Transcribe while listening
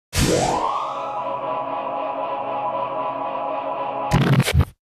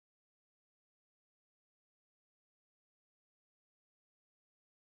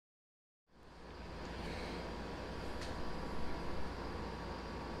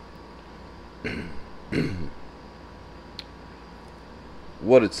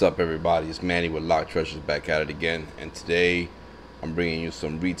What is up, everybody? It's Manny with Lock Treasures back at it again, and today I'm bringing you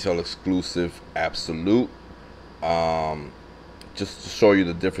some retail exclusive Absolute. Um, just to show you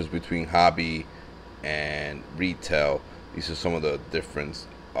the difference between hobby and retail. These are some of the different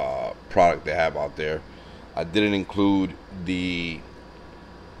product they have out there. I didn't include the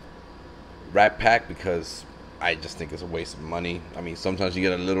Rat Pack because I just think it's a waste of money. I mean, sometimes you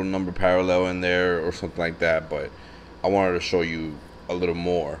get a little number parallel in there or something like that, but I wanted to show you a little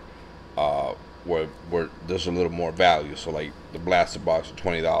more, uh, where there's a little more value. So like the blaster box are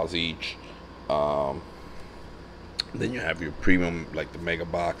 $20 each. Um, then you have your premium, like the mega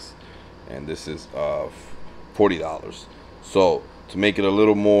box, and this is $40. So to make it a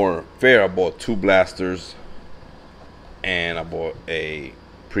little more fair, I bought two blasters and I bought a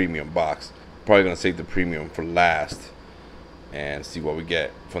premium box. Probably gonna save the premium for last and see what we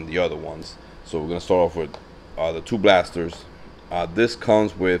get from the other ones. So we're gonna start off with the two blasters. This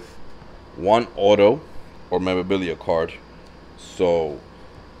comes with one auto or memorabilia card, so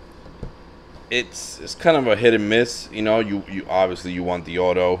it's kind of a hit and miss. You know, you obviously you want the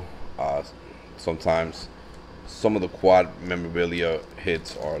auto. Sometimes some of the quad memorabilia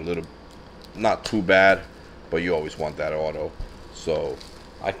hits are a little not too bad, but you always want that auto. So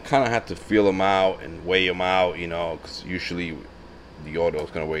I kind of had to feel them out and weigh them out, you know, because usually the auto is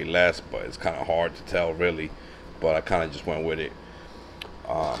going to weigh less, but it's kind of hard to tell really. But I kind of just went with it.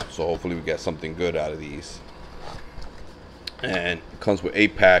 So hopefully we get something good out of these. And it comes with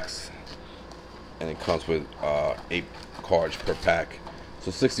 8 packs, and it comes with 8 cards per pack.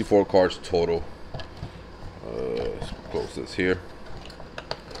 So 64 cards total. Let's close this here.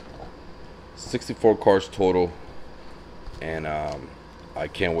 64 cards total, and I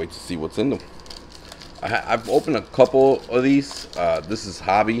can't wait to see what's in them. I've opened a couple of these. This is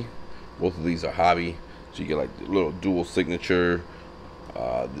hobby. Both of these are hobby, so you get like a little dual signature.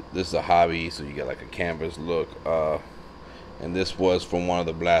 This is a hobby, so you get like a canvas look. And this was from one of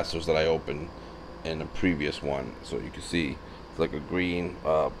the blasters that I opened in the previous one, so you can see it's like a green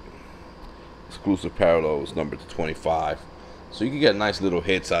exclusive parallel is numbered to 25, so you can get nice little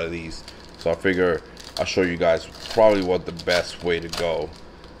hits out of these. So I figure I'll show you guys probably what the best way to go.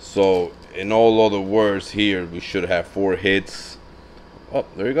 So in all other words here, we should have 4 hits. Oh,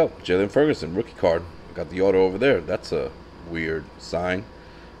 there you go, Jalen Ferguson rookie card. I got the auto over there. That's a weird sign.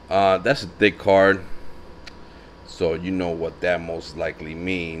 That's a thick card, so you know what that most likely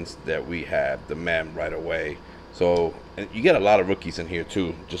means, that we have the man right away. So and you get a lot of rookies in here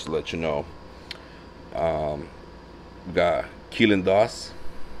too, just to let you know. We got Keelan Doss,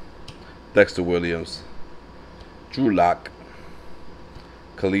 Dexter Williams, Drew Lock,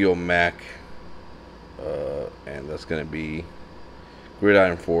 Khalil Mack, and that's going to be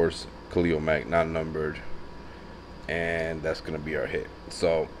Gridiron Force, Khalil Mack, not numbered, and that's going to be our hit.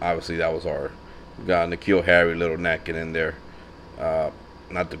 So obviously that was our, we got N'Keal Harry, Little Natkin in there,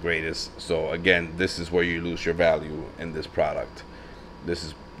 not the greatest. So again, this is where you lose your value in this product.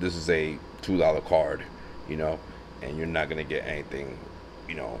 This is a $2 card, you know, and you're not going to get anything,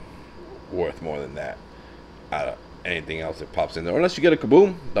 you know, worth more than that out of anything else that pops in there, unless you get a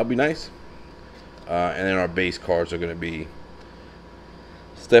Kaboom. That'd be nice. And then our base cards are going to be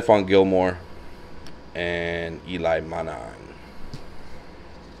Stephon Gilmore and Eli Manning.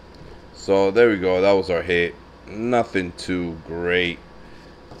 So there we go. That was our hit. Nothing too great.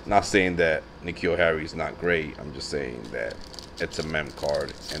 Not saying that N'Keal Harry is not great. I'm just saying that it's a mem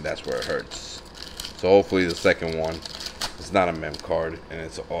card, and that's where it hurts. So hopefully the second one is not a mem card and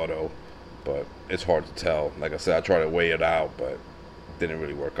it's an auto, but it's hard to tell. Like I said, I tried to weigh it out, but it didn't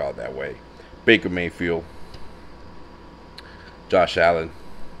really work out that way. Baker Mayfield, Josh Allen,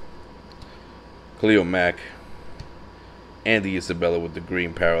 Khalil Mack, Andy Isabella with the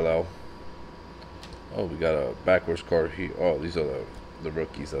green parallel. Oh, we got a backwards card here. Oh, these are the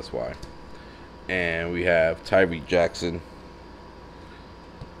rookies, that's why. And we have Tyree Jackson,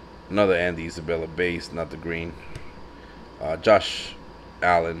 another Andy Isabella base, not the green. Josh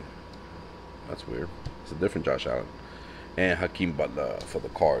Allen, that's weird. It's a different Josh Allen. And Hakeem Butler for the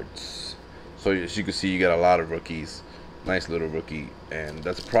cards. So as you can see, you got a lot of rookies. Nice little rookie, and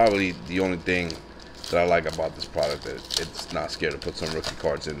that's probably the only thing that I like about this product, that it's not scared to put some rookie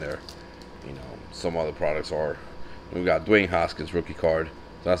cards in there. You know, some other products are. We got Dwayne Haskins rookie card.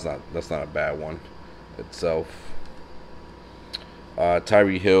 So that's not a bad one itself.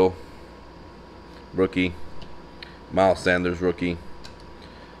 Tyree Hill rookie, Miles Sanders rookie,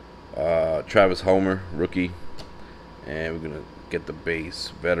 Travis Homer rookie, and we're gonna get the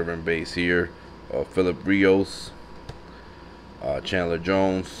base, veteran base here. Philip Rios, Chandler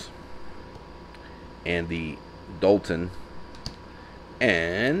Jones, Andy Dalton,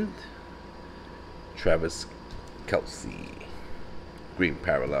 and Travis Kelce. Green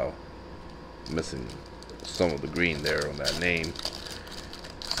parallel. Missing some of the green there on that name.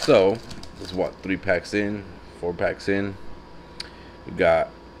 So, it's what, 3 packs in, 4 packs in. We got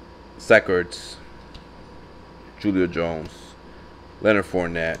Zach Ertz, Julio Jones, Leonard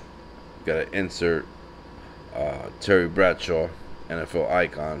Fournette. Got to insert Terry Bradshaw, NFL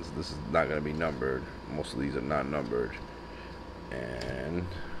icons. This is not going to be numbered. Most of these are not numbered. And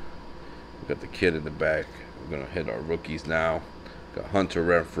we got the kid in the back. We're going to hit our rookies now. Got Hunter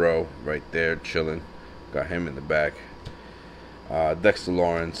Renfrow right there chilling. Got him in the back. Dexter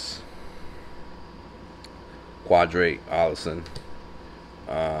Lawrence, Quadre Allison,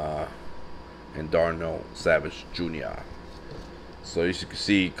 and Darnell Savage Jr. So as you can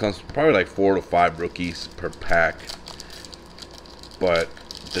see, it comes probably like 4 to 5 rookies per pack. But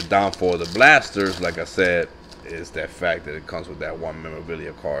the downfall of the blasters, like I said, is that fact that it comes with that 1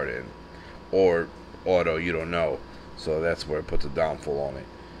 memorabilia card and or auto, you don't know. So that's where it puts a downfall on it.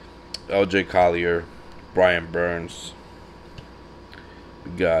 LJ Collier, Brian Burns.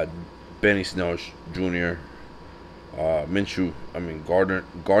 We got Benny Snell Jr. Gardner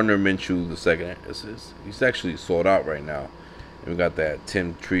Minshew the second. He's actually sold out right now. And we got that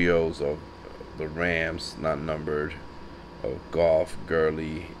Tim Trios of the Rams, not numbered, of Goff,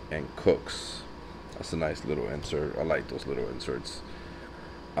 Gurley, and Cooks. That's a nice little insert. I like those little inserts.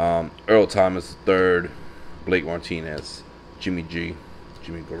 Earl Thomas III, Blake Martinez, Jimmy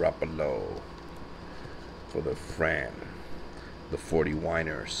Garoppolo for the 40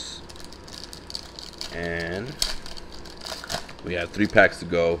 Winers. And we have 3 packs to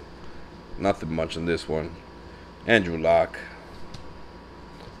go. Nothing much on this one. Andrew Luck.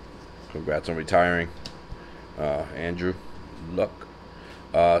 Congrats on retiring, Andrew Luck.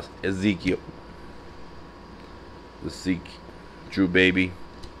 Ezekiel, Drew Baby,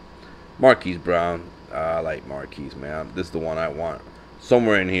 Marquise Brown. I like Marquise, man. This is the one I want.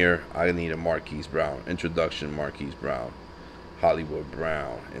 Somewhere in here, I need a Marquise Brown. Introduction, Marquise Brown. Hollywood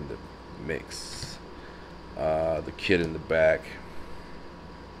Brown in the mix. The kid in the back.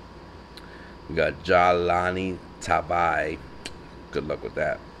 We got Jalani Tabai. Good luck with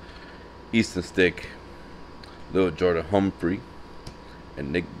that. Easton Stick, Little Jordan Humphrey,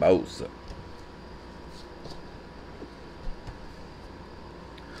 and Nick Bosa.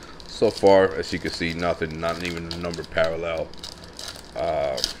 So far, as you can see, nothing, not even a number parallel.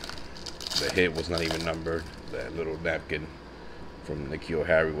 The hit was not even numbered. That little napkin from N'Keal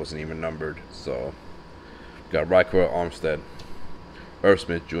Harry wasn't even numbered. So, got Ryker Armstead, Irv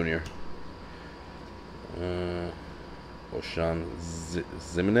Smith Jr., O'Shawn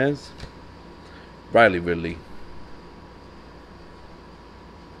Zimenez, Riley Ridley,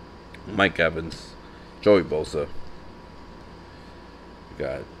 Mike Evans, Joey Bosa. We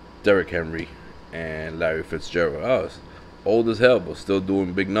got Derrick Henry and Larry Fitzgerald. Oh, it's old as hell, but still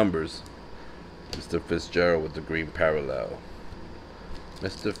doing big numbers. Mr. Fitzgerald with the green parallel.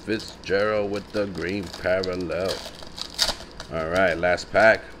 Mr. Fitzgerald with the green parallel. Alright, last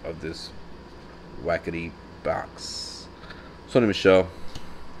pack of this wackety box. Sonny Michel.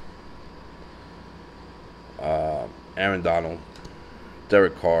 Aaron Donald.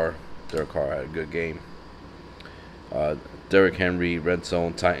 Derek Carr. Derek Carr had a good game. Derrick Henry, Red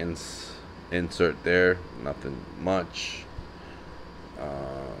Zone Titans. Insert there. Nothing much.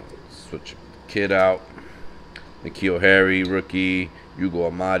 Switch kid out. N'Keal Harry, rookie. Hugo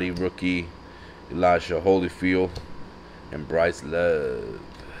Amadi, rookie. Elijah Holyfield. And Bryce Love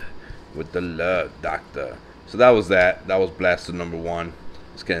with the Love Doctor. So that was that. That was Blaster number 1.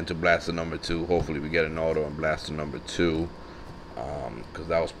 Let's get into Blaster number 2. Hopefully we get an auto on Blaster number 2. Because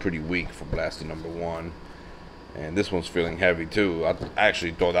that was pretty weak for Blaster number 1. And this one's feeling heavy too. I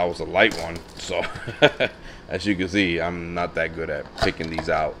actually thought that was a light one. So as you can see, I'm not that good at picking these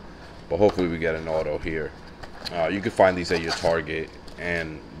out. But hopefully we get an auto here. You can find these at your Target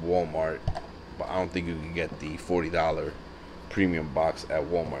and Walmart. But I don't think you can get the $40 premium box at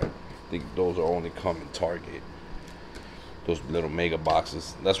Walmart. I think those are only come in Target. Those little mega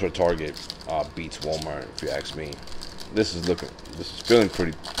boxes. That's where Target beats Walmart, if you ask me. This is feeling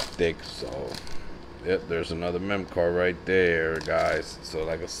pretty thick. So yep, there's another mem card right there, guys. So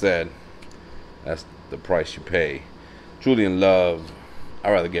like I said, that's the price you pay. Julian Love.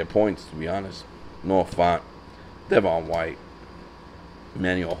 I'd rather get points, to be honest. Noah Fant, Devon White,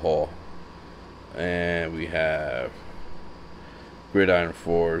 Emmanuel Hall, and we have Gridiron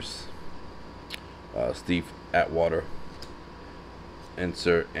Force, Steve Atwater,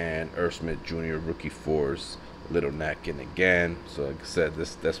 insert, and Irv Smith Jr. rookie force, Little Napkin again. So like I said,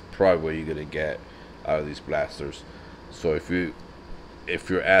 that's probably where you're gonna get out of these blasters. So if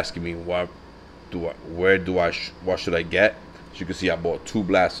you're asking me what should I get, as you can see, I bought 2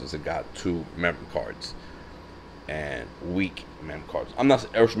 blasters and got 2 memory cards, and weak mem cards. I'm not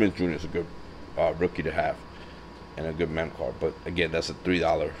Errol Smith Jr. is a good rookie to have and a good mem card, but again, that's a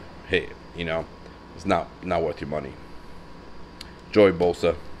 $3 hit. You know, it's not worth your money. Joey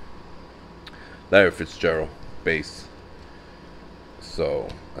Bosa, Larry Fitzgerald, base. So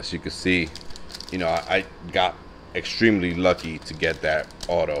as you can see, you know, I got extremely lucky to get that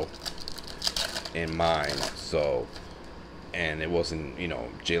auto in mine. So, and it wasn't, you know,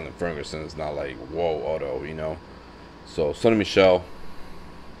 Jalen Ferguson. It's not like whoa auto, you know. So Sonny Michel,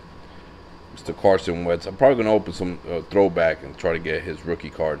 Mr. Carson Wentz. I'm probably gonna open some throwback and try to get his rookie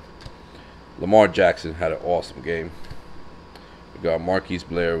card. Lamar Jackson had an awesome game. We got Marquise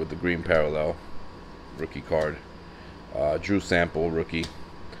Blair with the green parallel rookie card. Drew Sample rookie.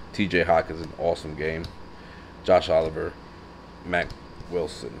 T.J. Hawkins, an awesome game. Josh Oliver, Mac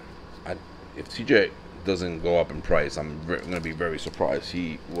Wilson. If TJ doesn't go up in price, I'm going to be very surprised.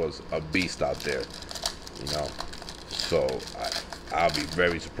 He was a beast out there, you know. So I'll be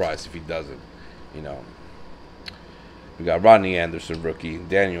very surprised if he doesn't, you know. We got Rodney Anderson rookie,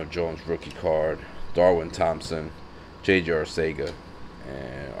 Daniel Jones rookie card, Darwin Thompson, J.J. Arcega,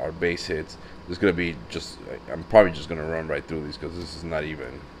 and our base hits. This is going to be just, I'm probably just going to run right through these because this is not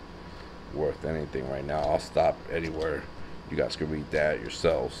even worth anything right now. I'll stop anywhere. You guys can read that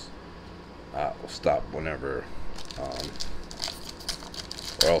yourselves. I'll stop whenever, or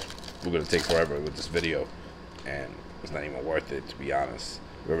else we're going to take forever with this video, and it's not even worth it, to be honest.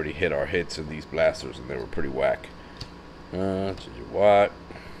 We already hit our hits in these blasters, and they were pretty whack. J.J. Watt,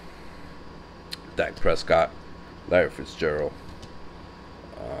 Dak Prescott, Larry Fitzgerald.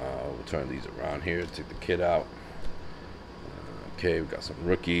 We'll turn these around here, take the kit out. Okay, we got some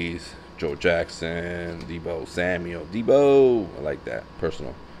rookies. Joe Jackson, Debo Samuel. Debo! I like that.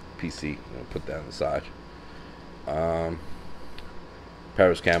 Personal PC. I'm going to put that on the side.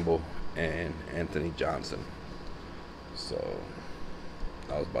 Paris Campbell and Anthony Johnson. So,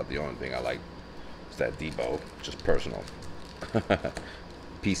 that was about the only thing I liked. Was that Debo. Just personal.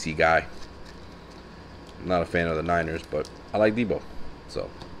 PC guy. I'm not a fan of the Niners, but I like Debo. So,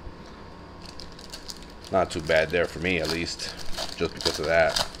 not too bad there for me, at least. Just because of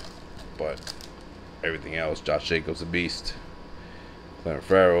that. But everything else, Josh Jacobs a beast. Leonard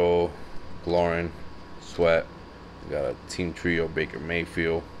Farrell, Glorin, Sweat. We got a team trio, Baker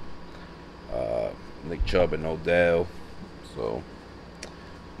Mayfield, Nick Chubb and Odell. So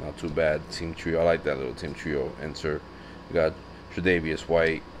not too bad team trio. I like that little team trio insert. We got Tre'Davious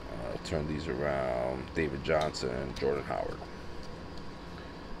White. Turn these around. David Johnson, Jordan Howard.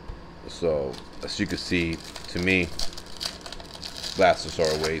 So as you can see, to me, blasters are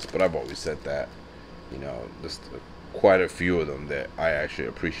a waste, but I've always said that. You know, there's quite a few of them that I actually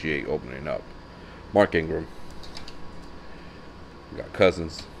appreciate opening up. Mark Ingram. We got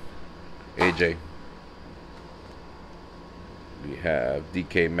Cousins. AJ. We have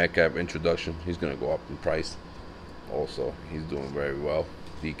DK Metcalf introduction. He's going to go up in price. Also, he's doing very well.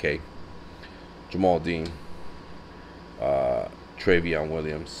 DK. Jamal Dean. Travion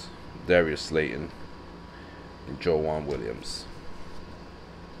Williams. Darius Slayton. And Joejuan Williams.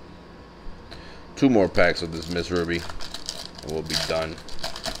 2 more packs of this Miss Ruby, and we'll be done.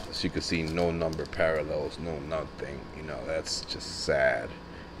 As you can see, no number parallels, no nothing. You know, that's just sad.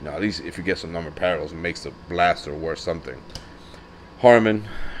 You know, at least if you get some number parallels, it makes the blaster worth something. Harmon,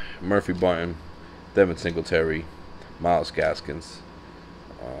 Murphy Bunting, Devin Singletary, Miles Gaskins.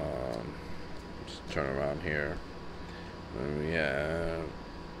 Just turn around here. And we have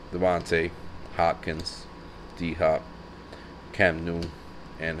Devontae, Hopkins, D-Hop, Cam Newton,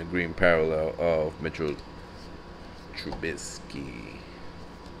 and the green parallel of Mitchell Trubisky.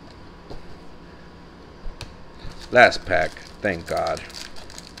 Last pack, thank God.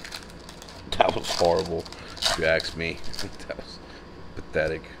 That was horrible, if you ask me. That was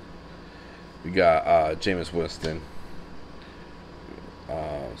pathetic. We got Jameis Winston,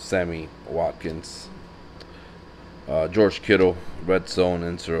 Sammy Watkins, George Kittle, red zone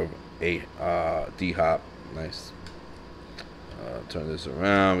insert of D-Hop. Nice. Turn this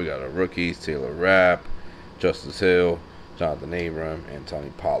around. We got our rookies: Taylor Rapp, Justice Hill, Jonathan Abram, and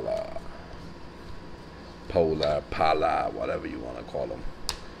Tony Pollard. Pollard, whatever you want to call him.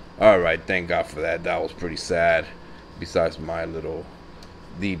 All right, thank God for that. That was pretty sad. Besides my little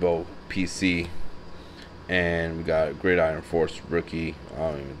Debo PC, and we got a Gridiron Force rookie. I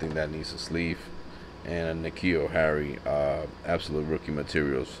don't even think that needs a sleeve, and a N'Keal Harry, absolute rookie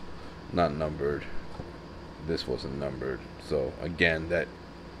materials, not numbered. This wasn't numbered. So again, that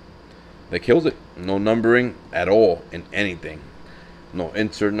that kills it. No numbering at all in anything. No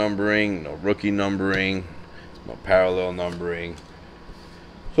insert numbering, no rookie numbering, no parallel numbering.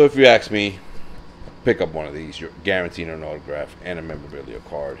 So if you ask me, pick up one of these. You're guaranteeing an autograph and a memorabilia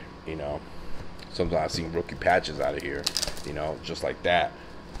card. You know, sometimes I've seen rookie patches out of here. You know, just like that.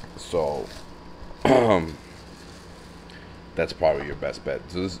 So that's probably your best bet.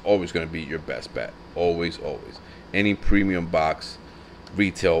 So this is always going to be your best bet. Always, always. Any premium box,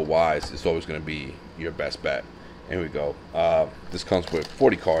 retail wise, it's always going to be your best bet. Here we go. This comes with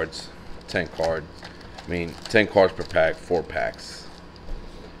 40 cards, 10 cards. I mean, 10 cards per pack, 4 packs.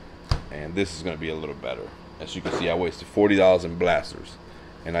 And this is going to be a little better. As you can see, I wasted $40 in blasters.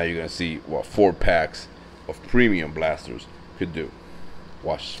 And now you're going to see what 4 packs of premium blasters could do.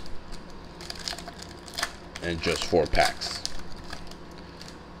 Watch. And just 4 packs.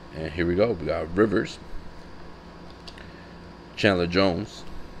 And here we go. We got Rivers, Chandler Jones.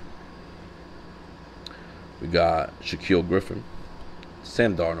 We got Shaquille Griffin,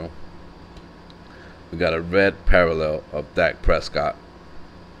 Sam Darnold. We got a red parallel of Dak Prescott.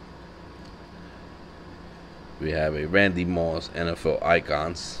 We have a Randy Moss NFL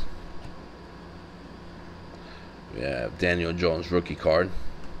Icons. We have Daniel Jones rookie card.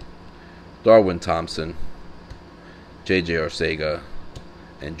 Darwin Thompson, J.J. Arcega,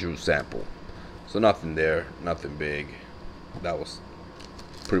 and Drew Sample. So nothing there, nothing big. That was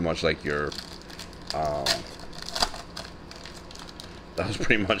pretty much like your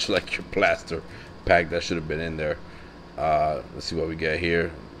blaster pack that should have been in there. Let's see what we get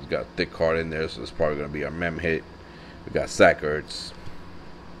here. We got a thick card in there, so it's probably going to be our mem hit. We got Zach Ertz,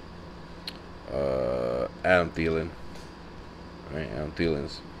 Adam Thielen. All right, Adam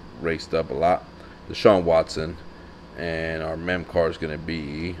Thielen's raced up a lot. Deshaun Watson, and our mem card is going to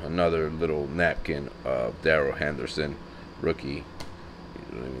be another little napkin of Darrell Henderson, rookie. You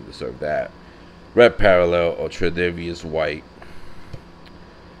don't even deserve that. Red parallel of Tre'Davious White.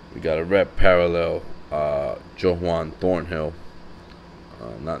 We got a red parallel, Juwan Thornhill.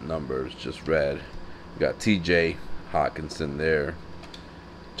 Not numbers, just red. We got T.J. Hawkinson there,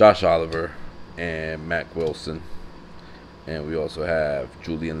 Josh Oliver, and Mac Wilson. And we also have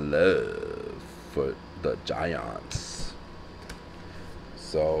Julian Love for the Giants.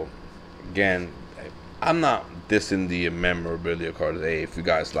 So, again, I'm not dissing the memorabilia cards. Hey, if you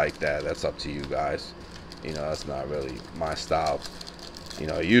guys like that, that's up to you guys. You know, that's not really my style. You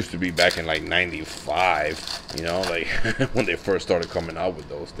know, it used to be back in like 95, you know, like when they first started coming out with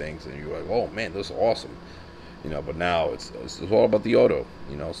those things, and you're like, oh man, this is awesome. You know, but now it's all about the auto,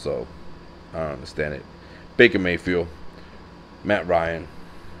 you know, so I don't understand it. Baker Mayfield, Matt Ryan,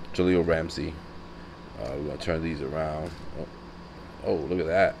 Jaleel Ramsey. We're going to turn these around. Oh, look at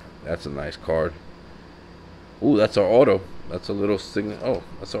that. That's a nice card. Ooh, that's our auto. That's a little signet. Oh,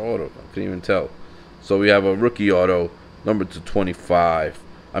 that's our auto. I couldn't even tell. So we have a rookie auto, number to 25.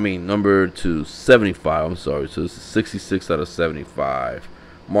 I mean, number to 75. I'm sorry. So this is 66 out of 75.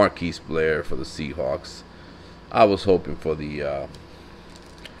 Marquise Blair for the Seahawks. I was hoping for the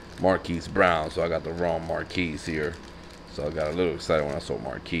Marquise Brown, so I got the wrong Marquise here. So I got a little excited when I saw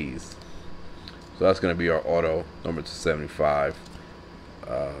Marquise. So that's going to be our auto, number to 75.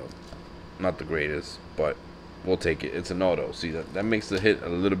 Not the greatest, but we'll take it. It's an auto. See, that makes the hit a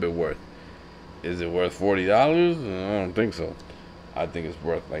little bit worth. Is it worth $40? I don't think so. I think it's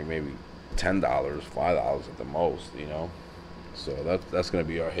worth like maybe $10, $5 at the most, you know. So that's going to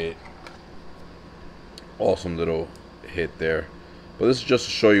be our hit. Awesome little hit there. But this is just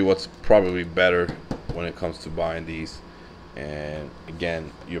to show you what's probably better when it comes to buying these. And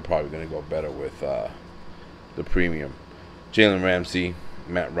again, you're probably going to go better with the premium. Jalen Ramsey,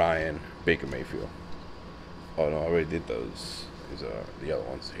 Matt Ryan, Baker Mayfield. Oh no, I already did those. These are the other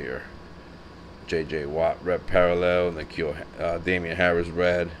ones here. J.J. Watt, red parallel. Nikhil, Damian Harris,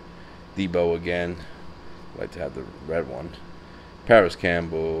 red. Debo again. I'd like to have the red one. Paris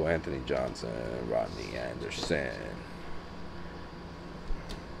Campbell, Anthony Johnson, Rodney Anderson.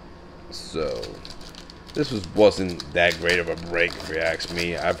 So this wasn't that great of a break, if you ask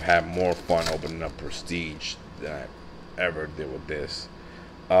me. I've had more fun opening up Prestige than I ever did with this.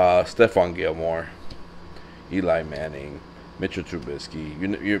 Stephon Gilmore, Eli Manning, Mitchell Trubisky.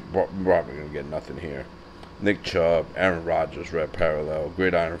 You're probably going to get nothing here. Nick Chubb, Aaron Rodgers, red parallel.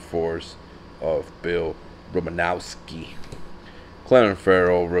 Gridiron Force of Bill Romanowski. Clelin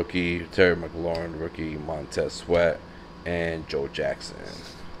Ferrell, rookie. Terry McLaurin, rookie. Montez Sweat, and Joe Jackson.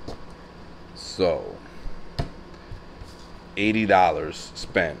 So, $80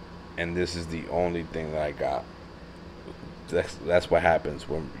 spent, and this is the only thing that I got. That's what happens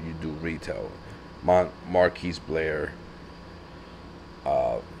when you do retail. Marquise Blair,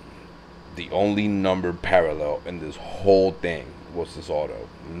 The only numbered parallel in this whole thing was this auto.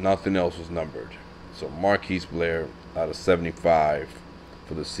 Nothing else was numbered. So Marquise Blair out of 75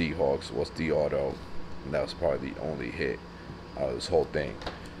 for the Seahawks was the auto. And that was probably the only hit out of this whole thing.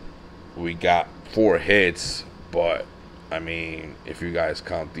 We got 4 hits, but I mean, if you guys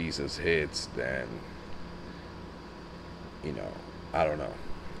count these as hits, then, you know, I don't know.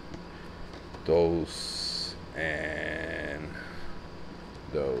 Those and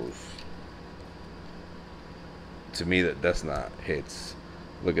those. To me, that's not hits.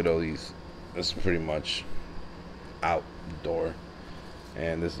 Look at all these. That's pretty much outdoor.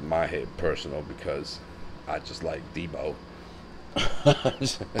 And this is my hit personal because I just like Debo.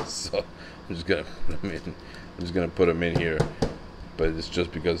 So I'm just gonna put him in. I'm just gonna put him in here, but it's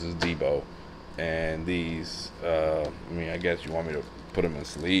just because it's Debo. And these, I mean, I guess you want me to put them in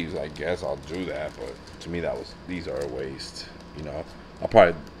sleeves. I guess I'll do that. But to me, these are a waste. You know, I'll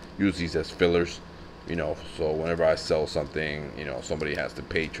probably use these as fillers. You know, so whenever I sell something, you know, somebody has the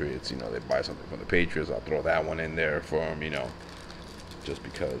Patriots. You know, they buy something from the Patriots. I'll throw that one in there for them. You know, just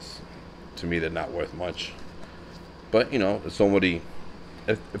because to me they're not worth much. But you know, if somebody,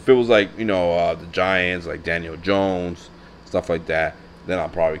 if it was like, you know, the Giants, like Daniel Jones, stuff like that, then I'll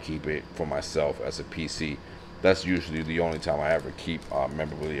probably keep it for myself as a PC. That's usually the only time I ever keep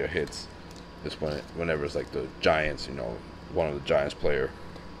memorabilia hits. Is whenever it's like the Giants, you know, one of the Giants player.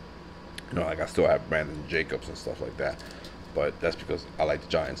 You know, like I still have Brandon Jacobs and stuff like that, but that's because I like the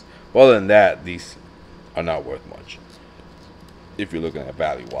Giants. But other than that, these are not worth much if you're looking at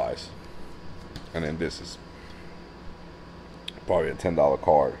value wise. And then this is probably a $10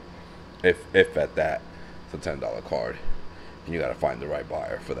 card, if at that. It's a $10 card, and you got to find the right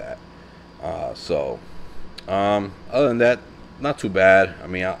buyer for that. Other than that, not too bad. I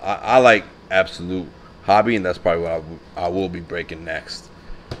mean, I like Absolute Hobby, and that's probably what I will be breaking next.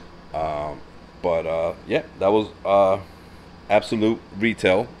 Yeah, that was Absolute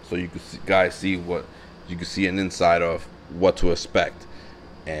Retail, so you can guys see what you can see an inside of what to expect.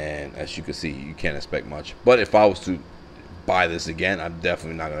 And as you can see, you can't expect much. But if I was to buy this again, I'm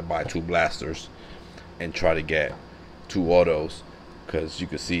definitely not going to buy 2 blasters and try to get 2 autos, because you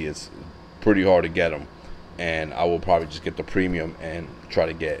can see it's pretty hard to get them. And I will probably just get the premium and try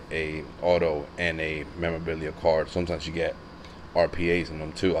to get a auto and a memorabilia card. Sometimes you get RPAs in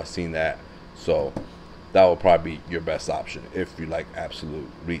them too. I've seen that. So that will probably be your best option. If you like Absolute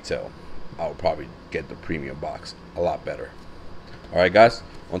Retail, I will probably get the premium box. A lot better. Alright guys,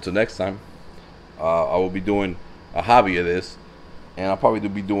 until next time, I will be doing a hobby of this, and I'll probably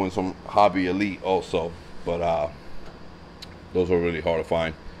be doing some hobby elite also, but those are really hard to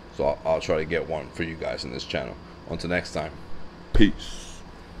find, so I'll try to get one for you guys in this channel. Until next time, peace.